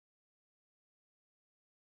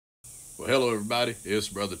Well, hello everybody. It's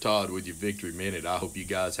Brother Todd with your Victory Minute. I hope you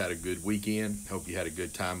guys had a good weekend. Hope you had a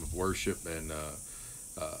good time of worship, and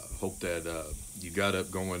hope that you got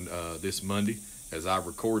up going this Monday. As I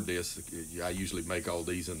record this, I usually make all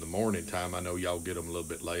these in the morning time. I know y'all get them a little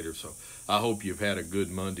bit later, so I hope you've had a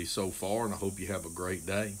good Monday so far, and I hope you have a great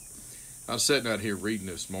day. I was sitting out here reading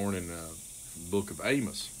this morning the book of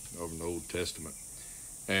Amos over in the Old Testament,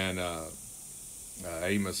 and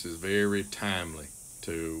Amos is very timely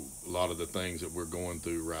to a lot of the things that we're going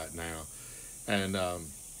through right now. And I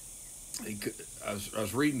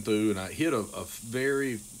was reading through, and I hit a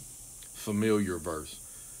very familiar verse.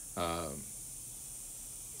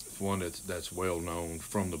 It's one that's well known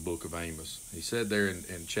from the book of Amos. He said there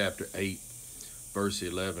in chapter 8, verse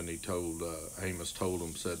 11, Amos told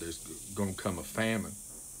him, said there's going to come a famine.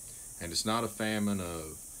 And it's not a famine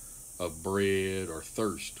of bread or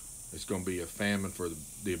thirst. It's going to be a famine for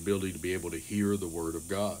the ability to be able to hear the word of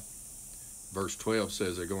God. Verse 12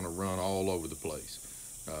 says they're going to run all over the place,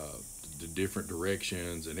 the different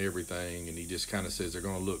directions and everything. And he just kind of says they're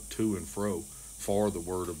going to look to and fro for the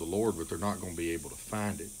word of the Lord, but they're not going to be able to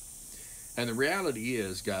find it. And the reality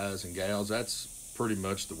is, guys and gals, that's pretty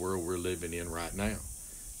much the world we're living in right now.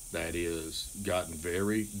 That is gotten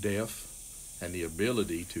very deaf, and the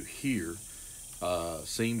ability to hear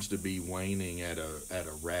seems to be waning at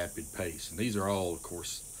a rapid pace. And these are all, of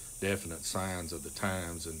course, definite signs of the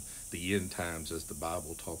times and the end times, as the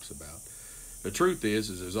Bible talks about. The truth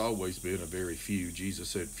is there's always been a very few. Jesus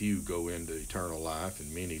said few go into eternal life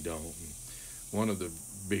and many don't. And one of the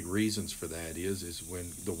big reasons for that is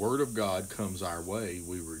when the word of God comes our way,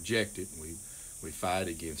 we reject it, and we fight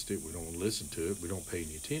against it. We don't listen to it. We don't pay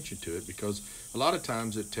any attention to it, because a lot of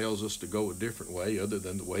times it tells us to go a different way other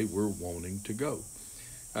than the way we're wanting to go.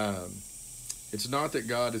 It's not that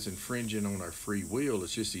God is infringing on our free will.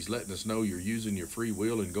 It's just he's letting us know you're using your free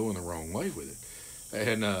will and going the wrong way with it.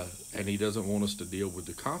 And he doesn't want us to deal with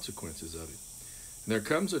the consequences of it. And there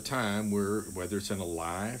comes a time where, whether it's in a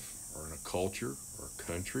life or in a culture or a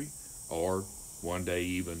country, or one day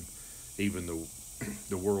even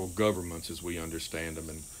the world governments as we understand them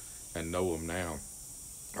and know them now,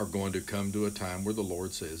 are going to come to a time where the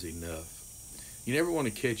Lord says enough. You never want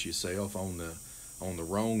to catch yourself on the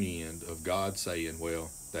wrong end of God saying,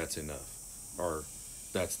 well, that's enough, or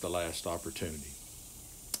that's the last opportunity.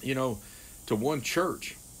 You know, to one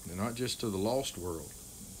church, and not just to the lost world,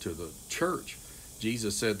 to the church,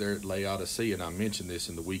 Jesus said there at Laodicea, and I mentioned this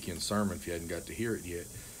in the weekend sermon if you hadn't got to hear it yet.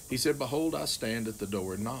 He said, behold, I stand at the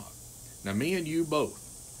door and knock. Now, me and you both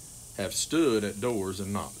have stood at doors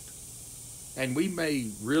and knocked. And we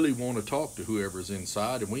may really want to talk to whoever's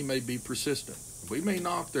inside, and we may be persistent. We may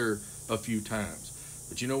knock there a few times.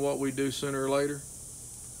 But you know what we do sooner or later?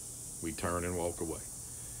 We turn and walk away.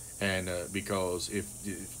 And because if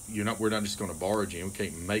we're not just going to barge in. We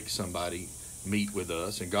can't make somebody meet with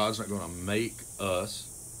us. And God's not going to make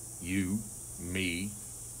us, you, me,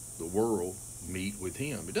 the world, meet with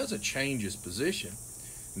him. It doesn't change his position.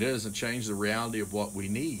 It doesn't change the reality of what we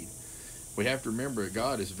need. We have to remember that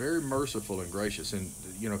God is very merciful and gracious. And,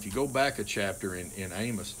 if you go back a chapter in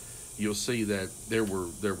Amos, you'll see that there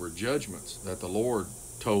were judgments that the Lord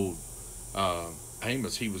told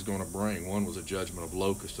Amos he was going to bring. One was a judgment of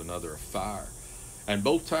locust, another of fire. And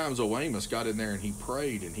both times, Amos got in there and he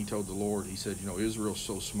prayed, and he told the Lord, he said, Israel's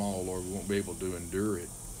so small, Lord, we won't be able to endure it.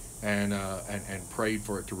 And prayed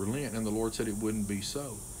for it to relent. And the Lord said it wouldn't be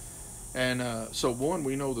so. And so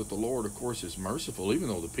we know that the Lord, of course, is merciful, even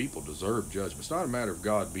though the people deserve judgment. It's not a matter of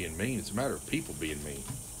God being mean. It's a matter of people being mean,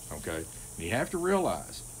 okay? And you have to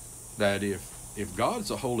realize that if God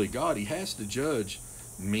is a holy God, he has to judge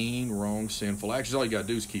mean, wrong, sinful actions. All you got to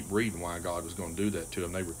do is keep reading why God was going to do that to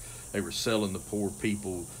them. They were selling the poor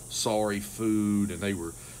people sorry food, and they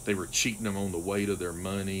were cheating them on the weight of their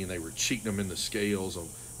money, and they were cheating them in the scales on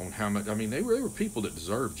how much. I mean, they were people that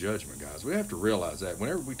deserve judgment, guys. We have to realize that.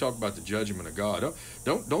 Whenever we talk about the judgment of God,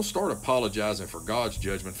 don't start apologizing for God's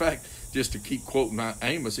judgment. In fact, just to keep quoting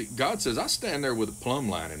Amos, God says, I stand there with a plumb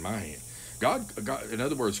line in my hand. God, in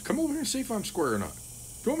other words, come over here and see if I'm square or not.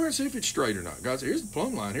 Come over here and see if it's straight or not. God says, here's the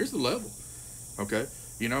plumb line. Here's the level. Okay?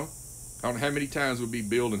 I don't know how many times we'll be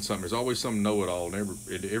building something. There's always some know-it-all. And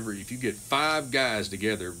if you get 5 guys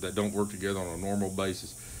together that don't work together on a normal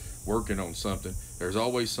basis, working on something, there's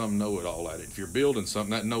always some know-it-all at it. If you're building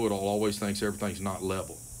something, that know-it-all always thinks everything's not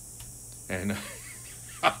level. And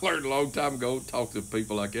I learned a long time ago, talk to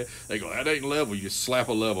people like that, they go, that ain't level, you just slap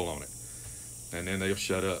a level on it. And then they'll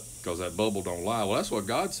shut up, because that bubble don't lie. Well, that's what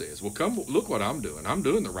God says. Well, come look what I'm doing. I'm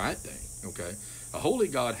doing the right thing, okay? A holy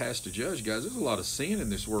God has to judge, guys. There's a lot of sin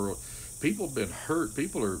in this world people have been hurt.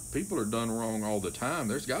 People are done wrong all the time.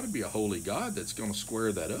 There's got to be a holy God that's going to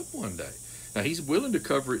square that up one day. Now He's willing to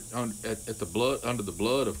cover it at the blood, under the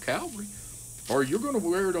blood of Calvary, or you're going to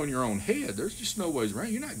wear it on your own head. There's just no ways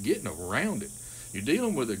around. You're not getting around it. You're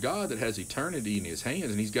dealing with a God that has eternity in His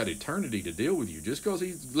hands, and He's got eternity to deal with you. Just because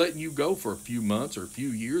He's letting you go for a few months or a few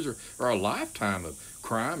years or a lifetime of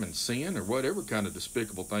crime and sin or whatever kind of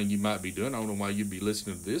despicable thing you might be doing. I don't know why you'd be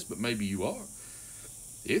listening to this, but maybe you are.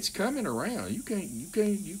 It's coming around. You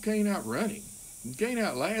can't outrun Him. You can't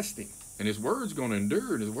outlast Him. And His word's going to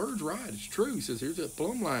endure, and His word's right. It's true. He says, here's that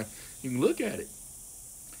plumb line. You can look at it.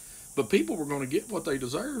 But people were going to get what they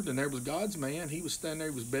deserved, and there was God's man. He was standing there.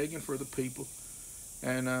 He was begging for the people.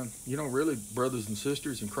 And, really, brothers and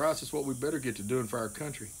sisters in Christ, it's what we better get to doing for our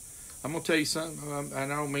country. I'm going to tell you something, and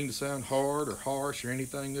I don't mean to sound hard or harsh or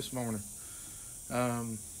anything this morning.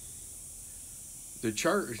 The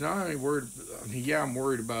church, not only worried, I'm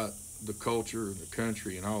worried about the culture and the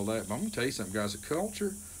country and all that, but I'm going to tell you something, guys. The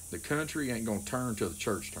culture, the country ain't going to turn till the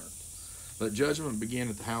church turns. Let judgment begin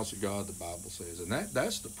at the house of God, the Bible says. And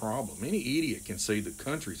that's the problem. Any idiot can see the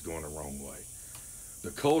country's going the wrong way. The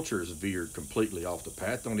culture is veered completely off the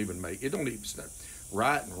path. It don't even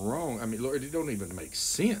right and wrong. I mean, Lord, it don't even make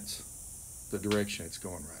sense, the direction it's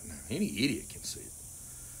going right now. Any idiot can see it.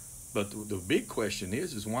 But the big question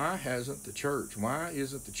is why isn't the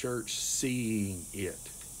church seeing it?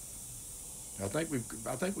 I think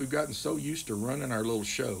we've gotten so used to running our little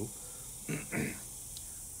show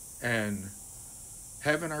and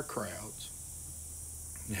having our crowds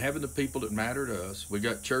and having the people that matter to us. We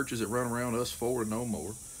got churches that run around us forward no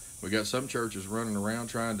more. We got some churches running around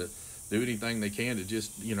trying to do anything they can to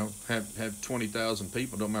just, have 20,000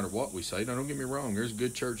 people, no matter what we say. Now, don't get me wrong. There's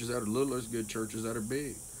good churches that are little. There's good churches that are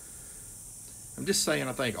big. I'm just saying,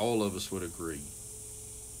 I think all of us would agree.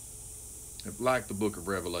 Like the book of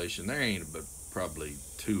Revelation, there ain't but probably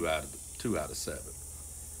two out of 7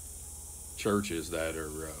 churches that are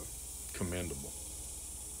commendable.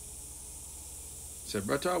 Said,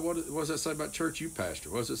 Brother Todd, what does that say about church you pastor?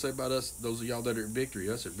 What does it say about us, those of y'all that are at Victory,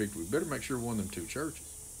 us at Victory? We better make sure we're one of them 2 churches.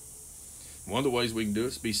 One of the ways we can do it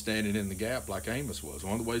is be standing in the gap like Amos was.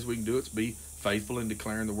 One of the ways we can do it is be faithful in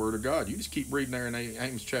declaring the word of God. You just keep reading there in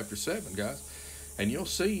Amos chapter 7, guys, and you'll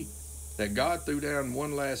see that God threw down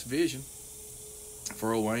one last vision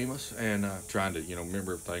for old Amos, and trying to,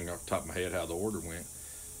 remember everything off the top of my head, how the order went.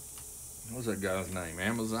 What was that guy's name?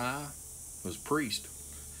 Amaziah was a priest.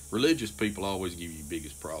 Religious people always give you the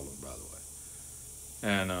biggest problem, by the way.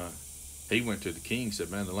 And he went to the king and said,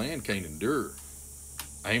 man, the land can't endure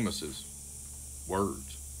Amos's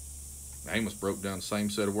words. Amos broke down the same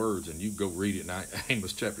set of words, and you go read it in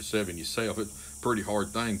Amos chapter 7 yourself. It's a pretty hard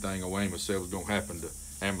thing Amos said was going to happen to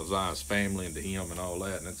Amaziah's family and to him and all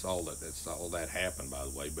that, and that's all that happened, by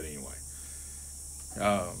the way. But anyway,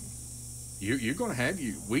 you're going to have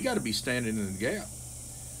we got to be standing in the gap.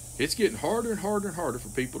 It's getting harder and harder and harder for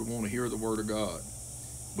people to want to hear the word of God.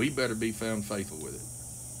 We better be found faithful with it.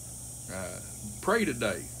 Pray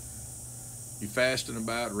today. You fasting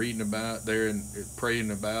about, reading about there, and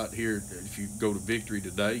praying about here. If you go to Victory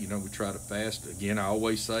today, we try to fast. Again, I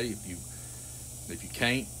always say, if you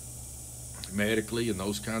can't medically and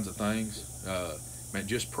those kinds of things, man,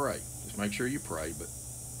 just pray. Just make sure you pray. But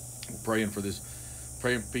we're praying for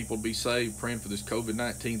people to be saved, praying for this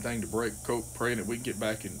COVID-19 thing to break, praying that we can get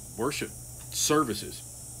back in worship services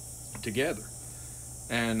together.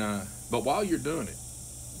 And but while you're doing it,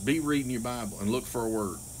 be reading your Bible and look for a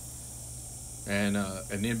word. And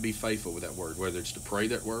then be faithful with that word, whether it's to pray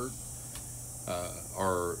that word,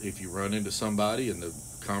 or if you run into somebody and the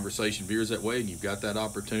conversation veers that way and you've got that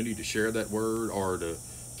opportunity to share that word or to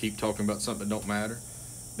keep talking about something that don't matter,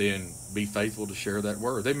 then be faithful to share that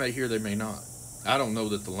word. They may hear, they may not. I don't know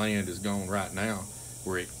that the land is gone right now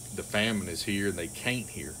where the famine is here and they can't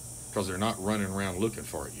hear because they're not running around looking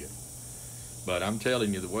for it yet. But I'm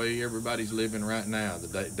telling you, the way everybody's living right now,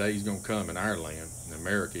 the day's going to come in our land, in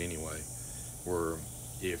America anyway, where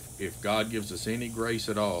if God gives us any grace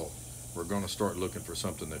at all, we're going to start looking for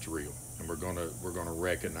something that's real, and we're going to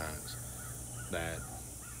recognize that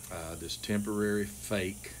this temporary,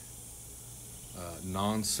 fake,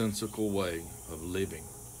 nonsensical way of living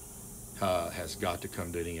has got to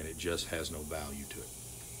come to an end. It just has no value to it.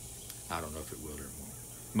 I don't know if it will or it won't.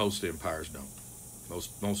 Most empires don't.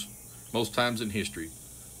 Most times in history,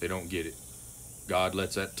 they don't get it. God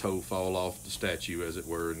lets that toe fall off the statue, as it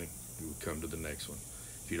were, and we would come to the next one.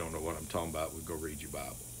 If you don't know what I'm talking about, we'll go read your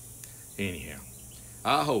Bible. Anyhow,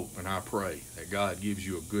 I hope and I pray that God gives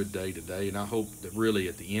you a good day today, and I hope that really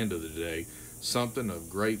at the end of the day, something of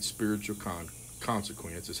great spiritual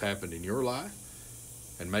consequence has happened in your life,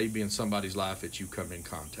 and maybe in somebody's life that you come in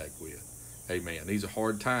contact with. Amen. These are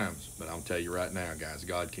hard times, but I'll tell you right now, guys,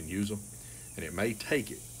 God can use them, and it may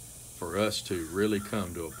take it for us to really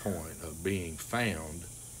come to a point of being found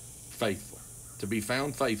faithful. To be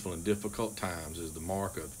found faithful in difficult times is the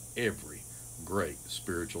mark of every great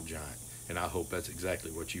spiritual giant, and I hope that's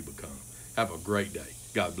exactly what you become. Have a great day.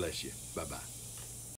 God bless you. Bye-bye.